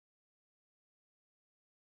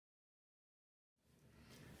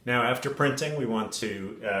Now after printing, we want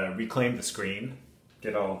to reclaim the screen,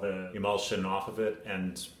 get all the emulsion off of it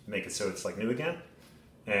and make it so it's like new again.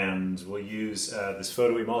 And we'll use this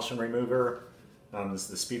photo emulsion remover. This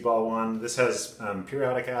is the Speedball one. This has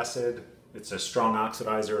periodic acid. It's a strong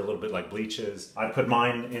oxidizer, a little bit like bleaches. I put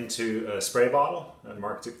mine into a spray bottle and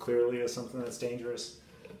marked it clearly as something that's dangerous.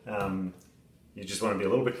 You just want to be a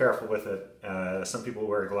little bit careful with it. Some people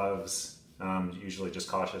wear gloves, usually just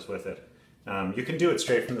cautious with it. You can do it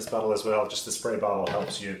straight from this bottle as well, just the spray bottle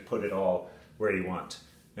helps you put it all where you want.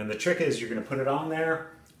 And the trick is you're going to put it on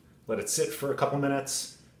there, let it sit for a couple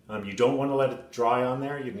minutes. You don't want to let it dry on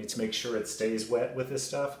there, you need to make sure it stays wet with this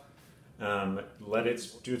stuff. Let it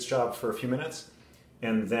do its job for a few minutes,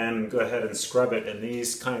 and then go ahead and scrub it. And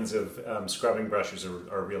these kinds of scrubbing brushes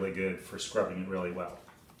are really good for scrubbing it really well.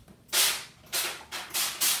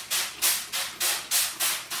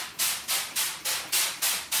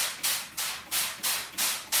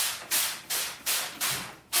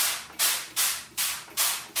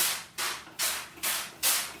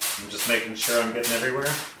 I'm just making sure I'm getting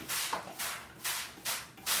everywhere.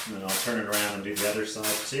 And then I'll turn it around and do the other side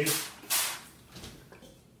too.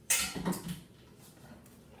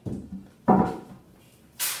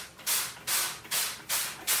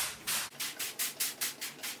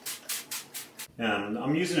 And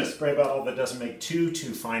I'm using a spray bottle that doesn't make too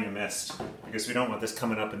fine a mist, because we don't want this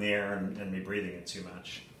coming up in the air and me breathing it too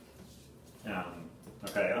much.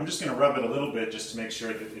 Okay, I'm just going to rub it a little bit just to make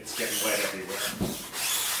sure that it's getting wet everywhere.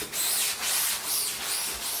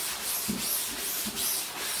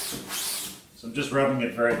 So I'm just rubbing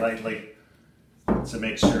it very lightly to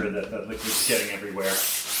make sure that the liquid's getting everywhere.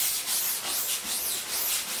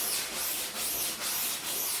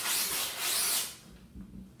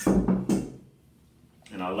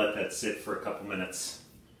 And I'll let that sit for a couple minutes.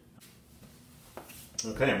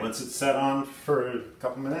 Okay, once it's set on for a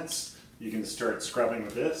couple minutes, you can start scrubbing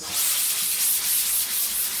with this.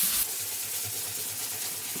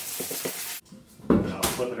 And I'll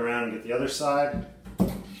flip it around and get the other side.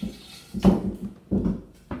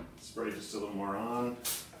 Spray just a little more on.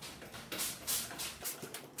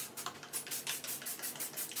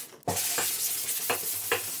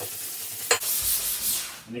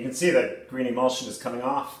 And you can see that green emulsion is coming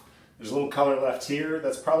off. There's a little color left here.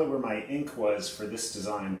 That's probably where my ink was for this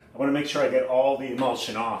design. I want to make sure I get all the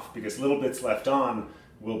emulsion off, because little bits left on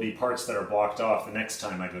will be parts that are blocked off the next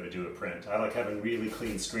time I go to do a print. I like having really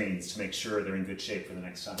clean screens to make sure they're in good shape for the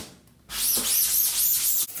next time.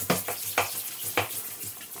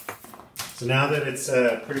 So now that it's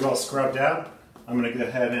pretty well scrubbed out, I'm going to go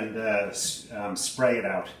ahead and spray it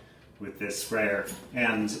out with this sprayer.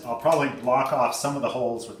 And I'll probably block off some of the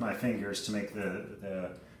holes with my fingers to make the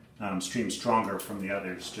stream stronger from the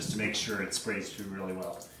others, just to make sure it sprays through really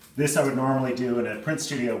well. This I would normally do in a print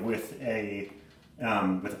studio with a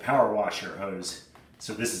power washer hose.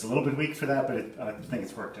 So this is a little bit weak for that, but I think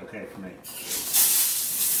it's worked okay for me.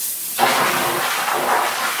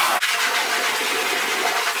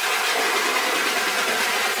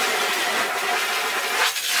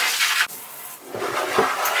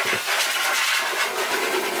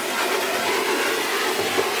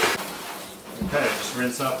 Okay, just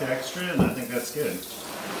rinse off the extra, and I think that's good.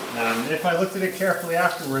 If I looked at it carefully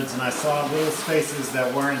afterwards and I saw little spaces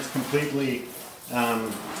that weren't completely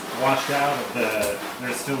washed out of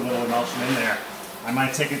there's still a little emulsion in there, I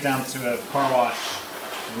might take it down to a car wash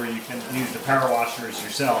where you can use the power washers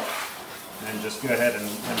yourself and just go ahead and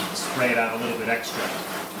spray it out a little bit extra.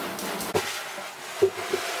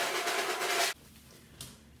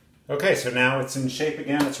 Okay, so now it's in shape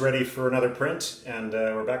again, it's ready for another print, and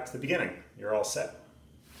we're back to the beginning. You're all set.